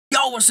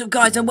What's up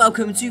guys, and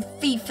welcome to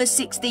FIFA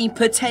 16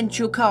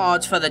 potential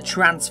cards for the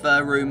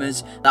transfer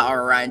rumours that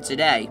are around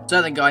today.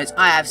 So then guys,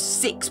 I have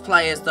 6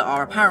 players that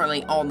are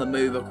apparently on the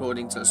move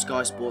according to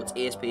Sky Sports,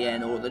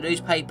 ESPN or the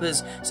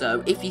newspapers.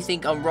 So if you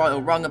think I'm right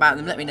or wrong about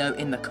them, let me know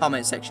in the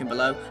comment section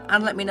below,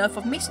 and let me know if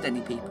I've missed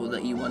any people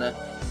that you want to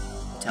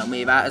tell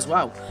me about as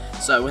well.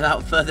 So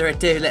without further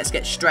ado, let's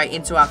get straight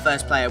into our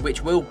first player,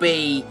 which will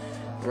be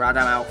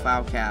Radamel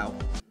Falcao.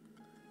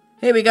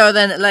 Here we go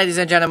then, ladies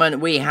and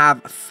gentlemen, we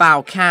have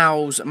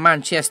Falcao's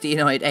Manchester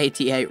United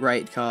 88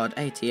 rated card.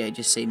 88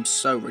 just seems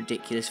so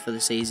ridiculous for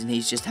the season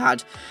he's just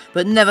had.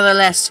 But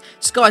nevertheless,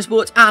 Sky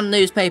Sports and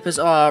newspapers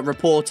are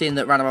reporting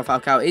that Radamel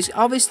Falcao is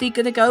obviously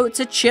going to go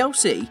to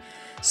Chelsea.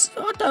 So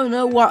I don't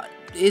know what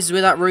is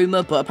with that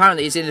rumour, but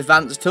apparently it's in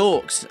advanced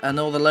talks. And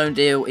all the loan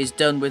deal is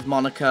done with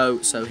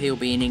Monaco, so he'll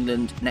be in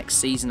England next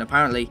season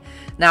apparently.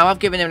 Now, I've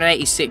given him an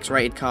 86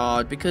 rated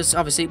card because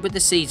obviously with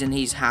the season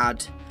he's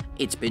had,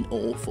 it's been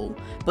awful.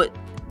 But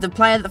the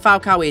player that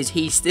Falcao is,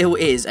 he still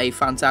is a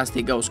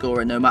fantastic goal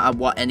scorer no matter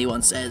what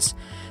anyone says.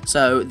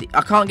 So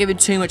I can't give him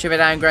too much of a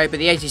downgrade, but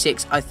the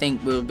 86 I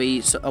think will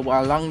be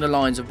along the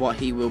lines of what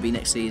he will be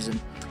next season.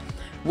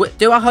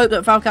 Do I hope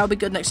that Falcao will be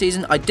good next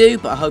season? I do,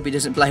 but I hope he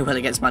doesn't play well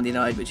against Man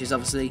United, which is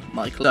obviously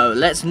my club. So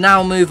let's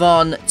now move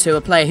on to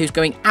a player who's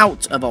going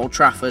out of Old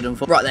Trafford.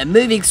 Right then,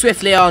 moving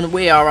swiftly on,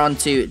 we are on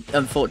to,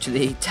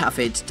 unfortunately,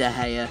 David De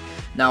Gea.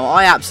 Now,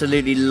 I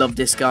absolutely love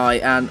this guy,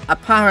 and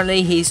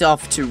apparently he's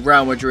off to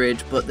Real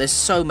Madrid, but there's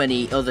so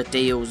many other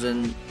deals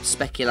and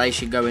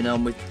speculation going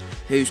on with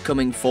who's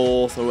coming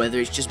forth, or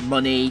whether it's just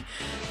money,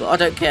 but I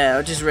don't care.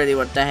 I just really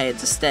want De Gea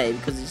to stay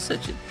because he's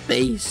such a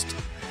beast.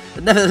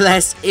 But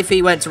nevertheless, if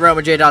he went to Real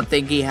Madrid, I'd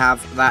think he'd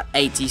have that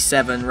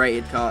 87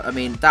 rated card. I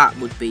mean, that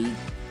would be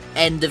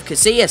end of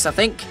Casillas, I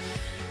think.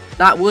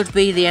 That would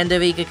be the end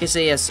of Iker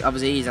Casillas.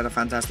 Obviously, he's had a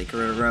fantastic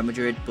career at Real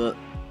Madrid, but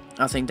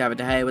I think David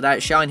De Gea would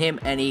outshine him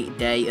any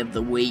day of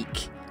the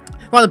week.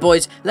 Right then,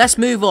 boys, let's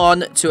move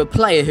on to a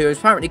player who is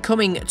apparently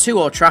coming to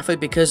Old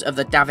Trafford because of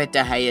the David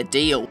De Gea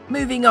deal.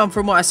 Moving on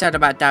from what I said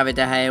about David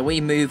De Gea,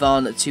 we move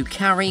on to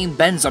Karim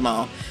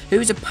Benzema, who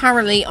is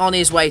apparently on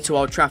his way to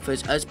Old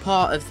Trafford as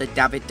part of the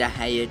David De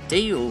Gea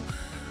deal.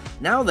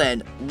 Now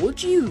then,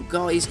 would you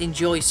guys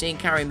enjoy seeing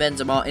Karim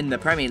Benzema in the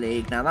Premier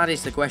League? Now that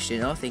is the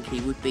question. I think he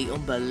would be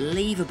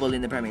unbelievable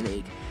in the Premier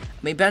League.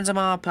 I mean,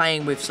 Benzema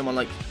playing with someone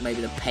like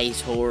maybe the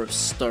pace whore of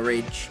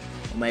Sturridge,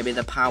 or maybe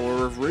the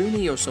power of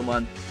Rooney or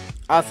someone.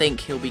 I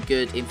think he'll be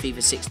good in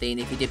FIFA 16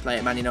 if he did play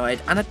at Man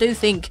United, and I do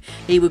think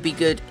he would be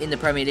good in the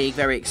Premier League.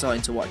 Very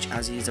exciting to watch,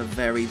 as he's a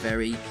very,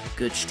 very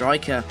good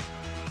striker.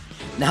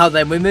 Now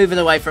then, we're moving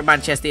away from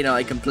Manchester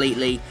United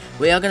completely.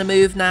 We are going to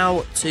move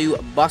now to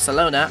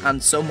Barcelona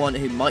and someone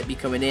who might be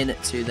coming in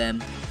to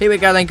them. Here we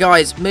go then,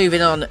 guys.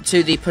 Moving on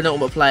to the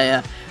penultimate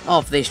player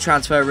of this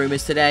transfer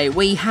rumours today.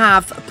 We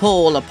have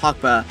Paul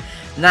Pogba.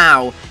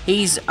 Now,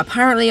 he's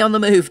apparently on the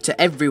move to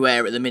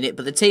everywhere at the minute,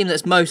 but the team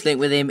that's most linked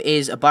with him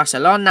is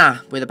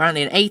Barcelona, with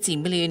apparently an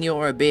 €80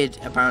 million bid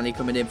apparently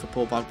coming in for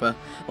Paul Pogba.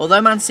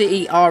 Although Man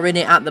City are in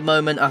it at the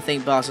moment, I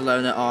think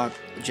Barcelona are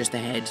just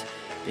ahead,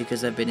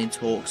 because they've been in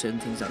talks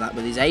and things like that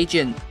with his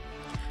agent.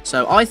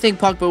 So I think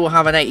Pogba will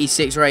have an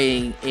 86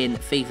 rating in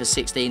FIFA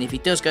 16 if he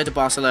does go to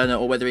Barcelona,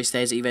 or whether he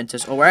stays at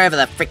Juventus or wherever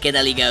the frickin'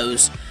 hell he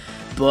goes.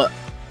 But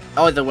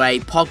either way,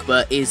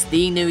 Pogba is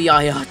the new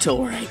Yaya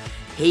Toure.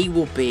 He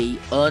will be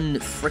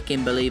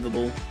unfrickin'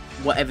 believable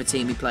whatever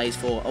team he plays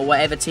for, or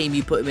whatever team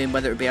you put him in,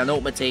 whether it be an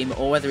Ultimate Team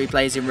or whether he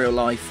plays in real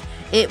life.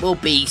 It will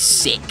be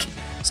sick.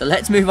 So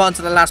let's move on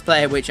to the last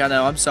player, which I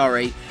know, I'm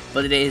sorry,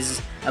 but it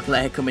is a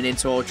player coming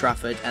into Old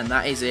Trafford, and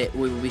that is it.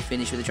 We will be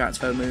finished with the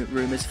transfer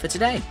rumours for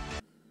today.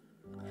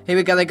 Here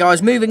we go then,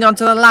 guys. Moving on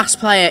to the last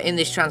player in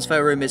this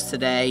transfer rumours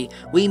today,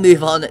 we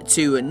move on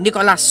to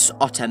Nicolas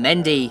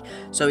Otamendi.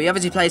 So he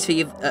obviously plays for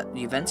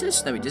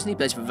Juventus? No, he doesn't. He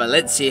plays for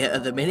Valencia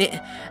at the minute.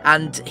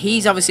 And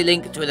he's obviously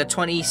linked with a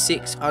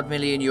 26-odd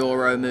million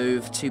euro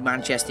move to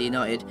Manchester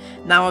United.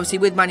 Now, obviously,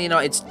 with Man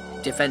United's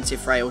defensive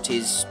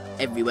frailties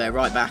everywhere,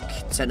 right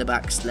back, centre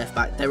backs, left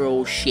back, they're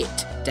all shit.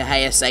 De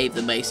Gea saved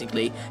them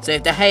basically. So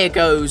if De Gea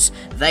goes,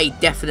 they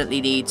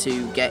definitely need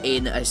to get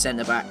in a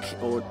centre back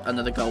or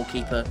another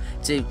goalkeeper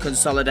to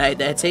consolidate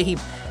their team.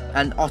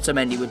 And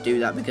Otamendi would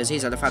do that because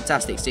he's had a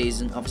fantastic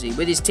season, obviously,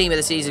 with his Team of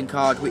the Season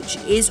card, which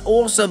is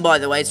awesome, by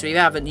the way. So if you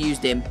haven't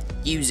used him,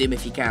 use him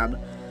if you can.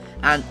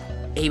 And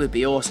he would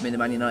be awesome in the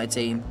Man United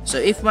team. So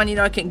if Man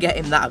United can get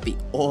him, that would be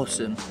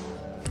awesome.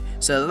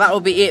 So that will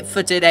be it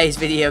for today's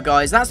video,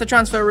 guys. That's the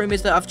transfer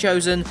rumours that I've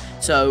chosen.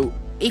 So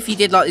if you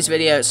did like this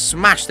video,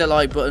 smash the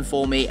like button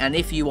for me. And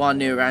if you are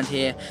new around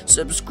here,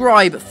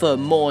 subscribe for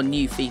more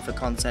new FIFA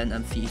content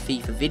and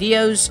FIFA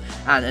videos.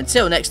 And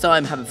until next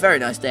time, have a very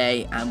nice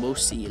day, and we'll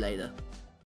see you later.